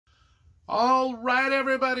All right,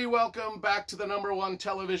 everybody, welcome back to the #1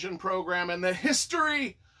 television program in the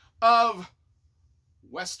history of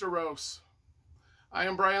Westeros. I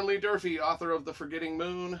am Brian Lee Durfee, author of The Forgetting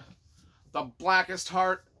Moon, The Blackest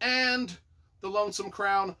Heart, and The Lonesome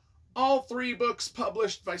Crown, all three books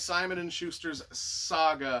published by Simon & Schuster's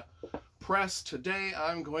Saga Press. Today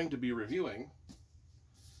I'm going to be reviewing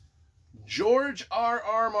George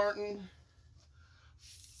R.R. Martin,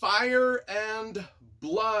 Fire and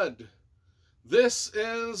Blood. This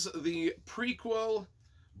is the prequel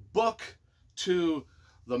book to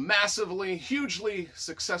the massively, hugely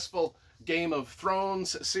successful Game of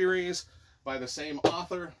Thrones series by the same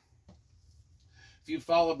author. If you've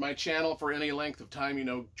followed my channel for any length of time, you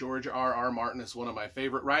know George R.R. Martin is one of my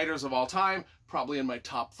favorite writers of all time, probably in my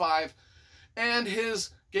top 5. And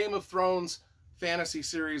his Game of Thrones fantasy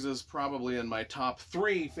series is probably in my top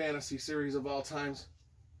 3 fantasy series of all times.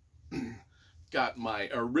 Got my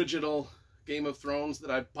original Game of Thrones that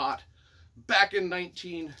I bought back in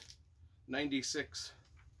 1996.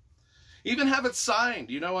 Even have it signed.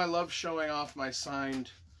 You know, I love showing off my signed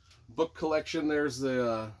book collection. There's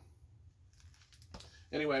the...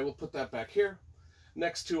 Anyway, we'll put that back here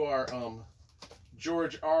next to our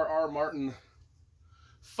George R.R. Martin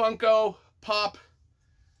Funko Pop.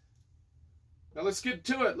 Now let's get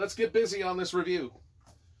to it. Let's get busy on this review.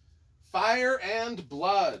 Fire and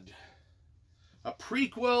Blood. A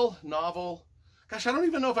prequel novel. Gosh, I don't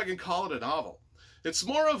even know if I can call it a novel. It's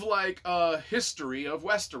more of like a history of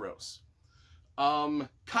Westeros.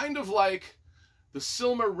 Kind of like the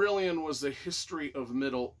Silmarillion was the history of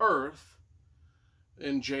Middle-earth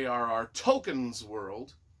in J.R.R. Tolkien's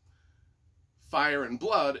world. Fire and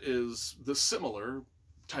Blood is the similar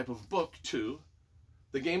type of book to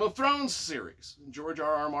the Game of Thrones series in George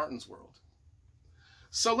R.R. Martin's world.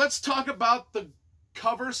 So let's talk about the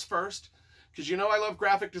covers first, because you know I love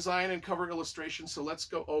graphic design and cover illustration, so let's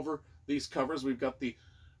go over these covers. We've got the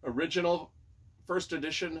original first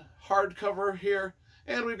edition hardcover here,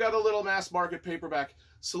 and we've got a little mass market paperback.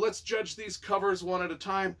 So let's judge these covers one at a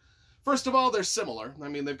time. First of all, they're similar. I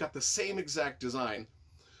mean, they've got the same exact design,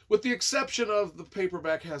 with the exception of the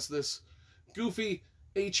paperback has this goofy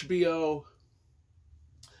HBO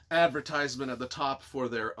advertisement at the top for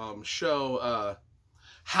their show,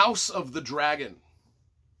 House of the Dragon.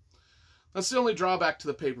 That's the only drawback to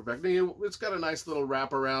the paperback. It's got a nice little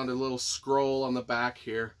wraparound, a little scroll on the back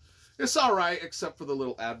here. It's all right, except for the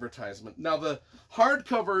little advertisement. Now, the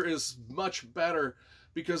hardcover is much better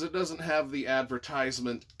because it doesn't have the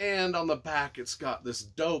advertisement, and on the back it's got this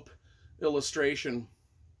dope illustration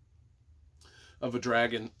of a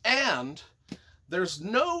dragon. And there's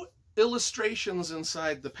no illustrations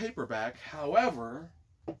inside the paperback. However,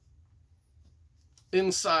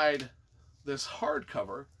 inside this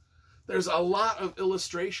hardcover, there's a lot of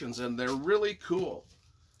illustrations, and they're really cool.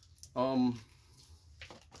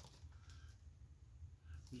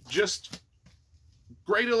 Just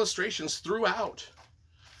great illustrations throughout.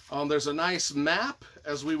 There's a nice map,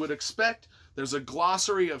 as we would expect. There's a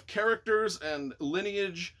glossary of characters and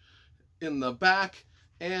lineage in the back,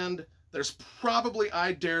 and there's probably,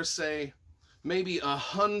 I dare say, maybe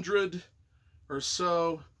 100 or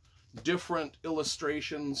so different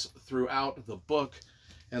illustrations throughout the book.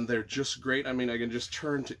 And they're just great. I mean, I can just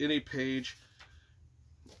turn to any page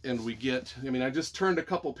and we get, I mean, I just turned a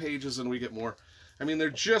couple pages and we get more. I mean, they're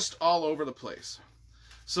just all over the place.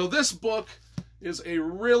 So this book is a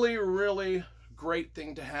really, really great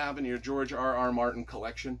thing to have in your George R.R. Martin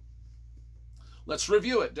collection. Let's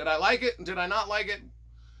review it. Did I like it? Did I not like it?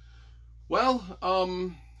 Well,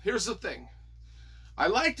 here's the thing. I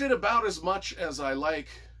liked it about as much as I like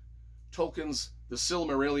Tolkien's The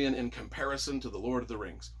Silmarillion in comparison to The Lord of the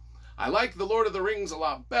Rings. I like The Lord of the Rings a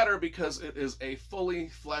lot better because it is a fully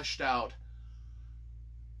fleshed out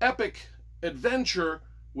epic adventure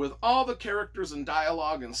with all the characters and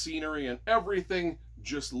dialogue and scenery and everything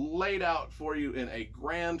just laid out for you in a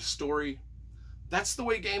grand story. That's the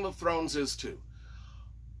way Game of Thrones is too.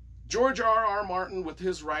 George R.R. Martin, with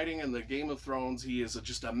his writing in the Game of Thrones, he is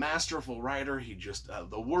just a masterful writer. He just,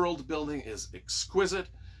 the world building is exquisite.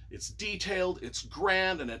 It's detailed, it's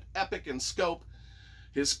grand, and it's epic in scope.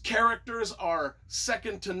 His characters are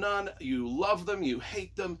second to none. You love them, you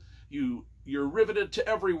hate them, you're riveted to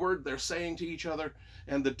every word they're saying to each other.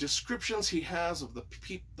 And the descriptions he has of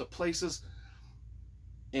the places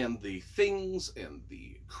and the things and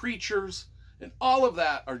the creatures and all of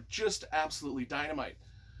that are just absolutely dynamite.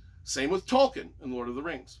 Same with Tolkien in Lord of the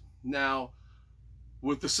Rings. Now,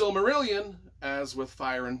 with the Silmarillion, as with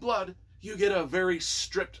Fire and Blood, you get a very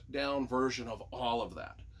stripped down version of all of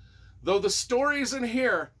that. Though the stories in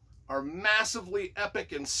here are massively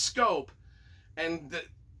epic in scope, and that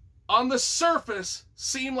on the surface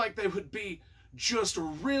seem like they would be just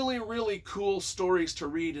really, really cool stories to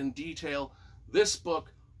read in detail, this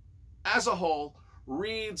book, as a whole,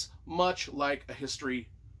 reads much like a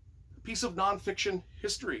piece of nonfiction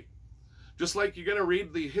history. Just like you're going to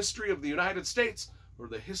read the history of the United States, or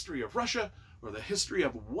the history of Russia, or the history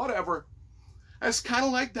of whatever. It's kind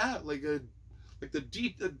of like that, like a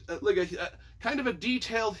kind of a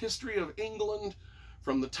detailed history of England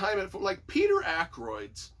from the time like Peter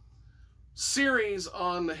Ackroyd's series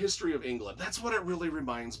on the history of England. That's what it really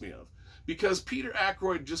reminds me of, because Peter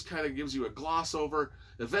Ackroyd just kind of gives you a gloss over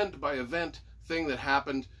event by event thing that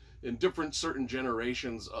happened in different certain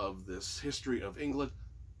generations of this history of England.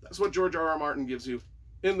 That's what George R.R. Martin gives you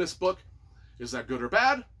in this book. Is that good or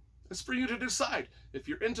bad? It's for you to decide. If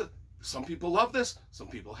you're into, some people love this, some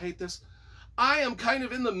people hate this. I am kind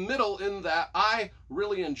of in the middle in that I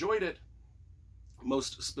really enjoyed it,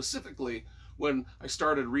 most specifically when I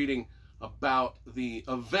started reading about the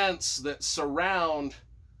events that surround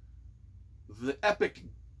the epic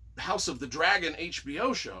House of the Dragon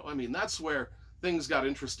HBO show. I mean, that's where things got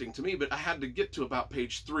interesting to me, but I had to get to about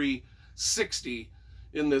page 360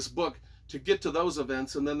 in this book to get to those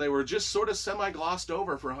events, and then they were just sort of semi-glossed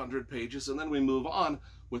over for 100 pages, and then we move on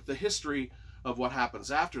with the history of what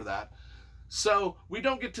happens after that. So we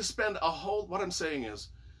don't get to spend a whole, what I'm saying is,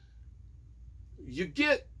 you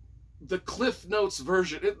get the Cliff Notes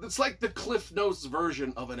version. It's like the Cliff Notes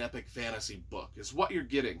version of an epic fantasy book is what you're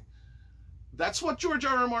getting. That's what George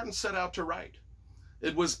R.R. Martin set out to write.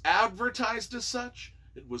 It was advertised as such.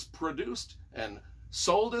 It was produced and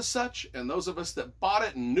sold as such. And those of us that bought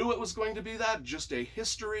it and knew it was going to be that, just a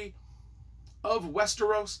history of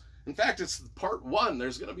Westeros. In fact, it's part 1.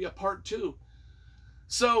 There's going to be a part 2.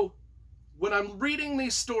 So when I'm reading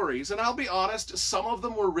these stories, and I'll be honest, some of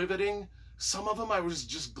them were riveting. Some of them I was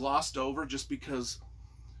just glossed over just because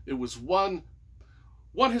it was one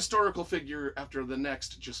historical figure after the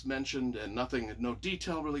next just mentioned, and no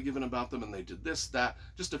detail really given about them, and they did this, that,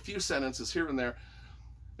 just a few sentences here and there.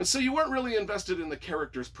 And so you weren't really invested in the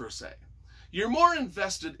characters per se. You're more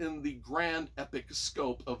invested in the grand epic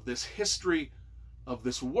scope of this history of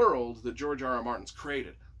this world that George R.R. Martin's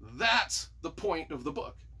created. That's the point of the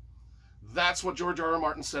book. That's what George R.R.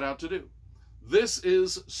 Martin set out to do. This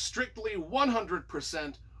is strictly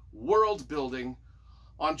 100% world building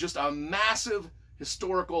on just a massive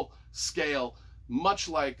historical scale, much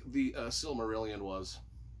like the Silmarillion was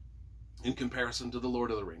in comparison to the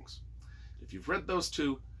Lord of the Rings. If you've read those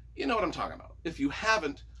two, you know what I'm talking about. If you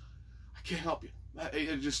haven't, I can't help you.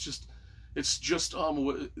 It's just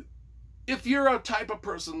if you're a type of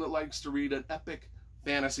person that likes to read an epic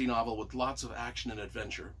fantasy novel with lots of action and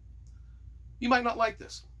adventure, you might not like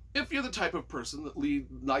this. If you're the type of person that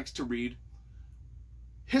likes to read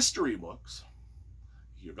history books,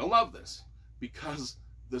 you're going to love this, because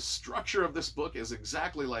the structure of this book is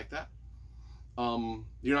exactly like that.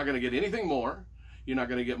 You're not going to get anything more. You're not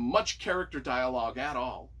going to get much character dialogue at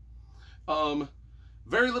all.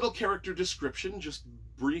 Very little character description, just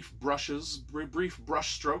brief brush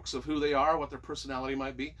strokes of who they are, what their personality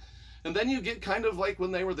might be. And then you get kind of like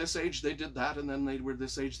when they were this age, they did that, and then they were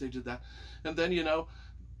this age, they did that. And then,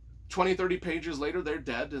 20, 30 pages later, they're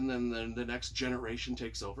dead, and then the next generation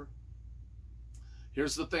takes over.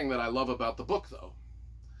 Here's the thing that I love about the book, though,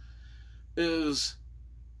 is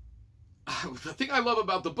the thing I love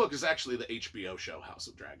about the book is actually the HBO show, House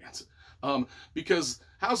of Dragons. Because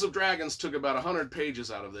House of Dragons took about 100 pages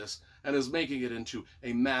out of this and is making it into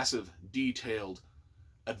a massive, detailed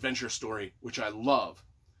adventure story, which I love.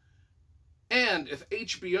 And if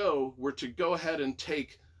HBO were to go ahead and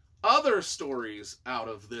take other stories out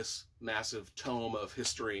of this massive tome of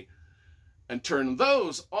history and turn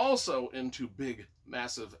those also into big,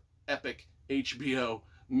 massive, epic HBO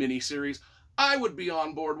miniseries, I would be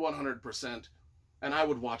on board 100%, and I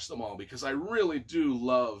would watch them all, because I really do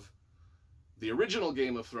love the original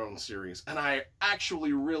Game of Thrones series, and I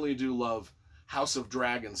actually really do love House of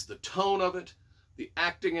Dragons. The tone of it, the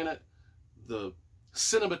acting in it, the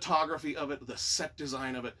cinematography of it, the set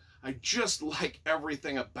design of it. I just like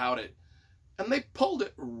everything about it. And they pulled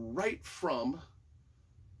it right from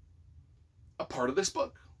a part of this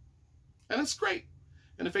book. And it's great.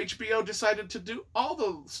 And if HBO decided to do all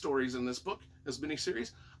the stories in this book as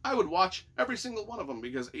miniseries, I would watch every single one of them,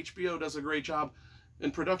 because HBO does a great job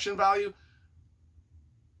in production value.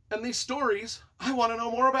 And these stories, I want to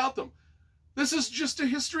know more about them. This is just a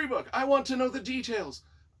history book. I want to know the details.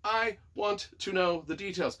 I want to know the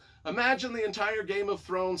details. Imagine the entire Game of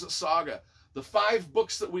Thrones saga. The 5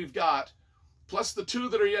 books that we've got, plus the 2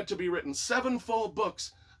 that are yet to be written. 7 full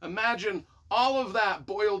books. Imagine All of that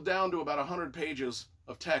boiled down to about 100 pages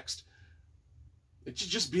of text. It should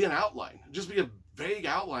just be an outline. Just be a vague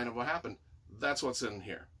outline of what happened. That's what's in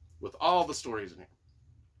here, with all the stories in here.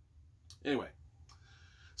 Anyway,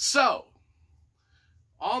 so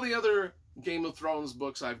all the other Game of Thrones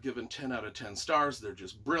books I've given 10 out of 10 stars. They're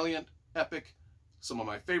just brilliant, epic, some of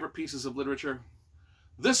my favorite pieces of literature.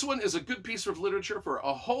 This one is a good piece of literature for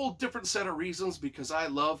a whole different set of reasons, because I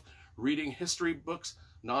love reading history books,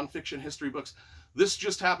 nonfiction history books. This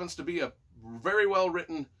just happens to be a very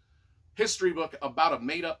well-written history book about a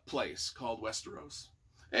made-up place called Westeros.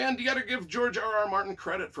 And you got to give George R.R. Martin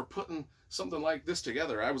credit for putting something like this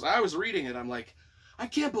together. I was reading it. I'm like, I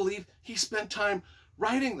can't believe he spent time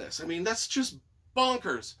writing this. I mean, that's just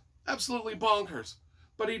bonkers. Absolutely bonkers.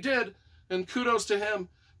 But he did, and kudos to him,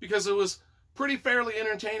 because it was pretty fairly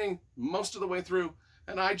entertaining most of the way through,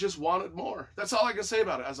 and I just wanted more. That's all I can say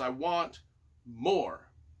about it, as I want more.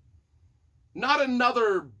 Not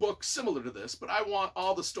another book similar to this, but I want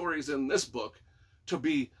all the stories in this book to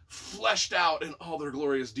be fleshed out in all their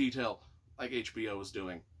glorious detail, like HBO is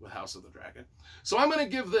doing with House of the Dragon. So I'm going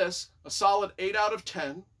to give this a solid 8 out of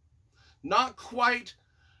 10. Not quite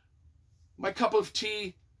my cup of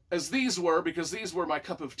tea as these were, because these were my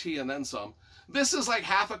cup of tea and then some. This is like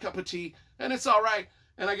half a cup of tea, and it's all right.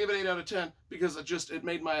 And I give it 8 out of 10 because it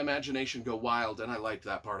made my imagination go wild, and I liked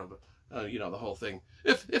that part of it. You know, the whole thing.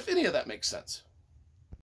 If any of that makes sense.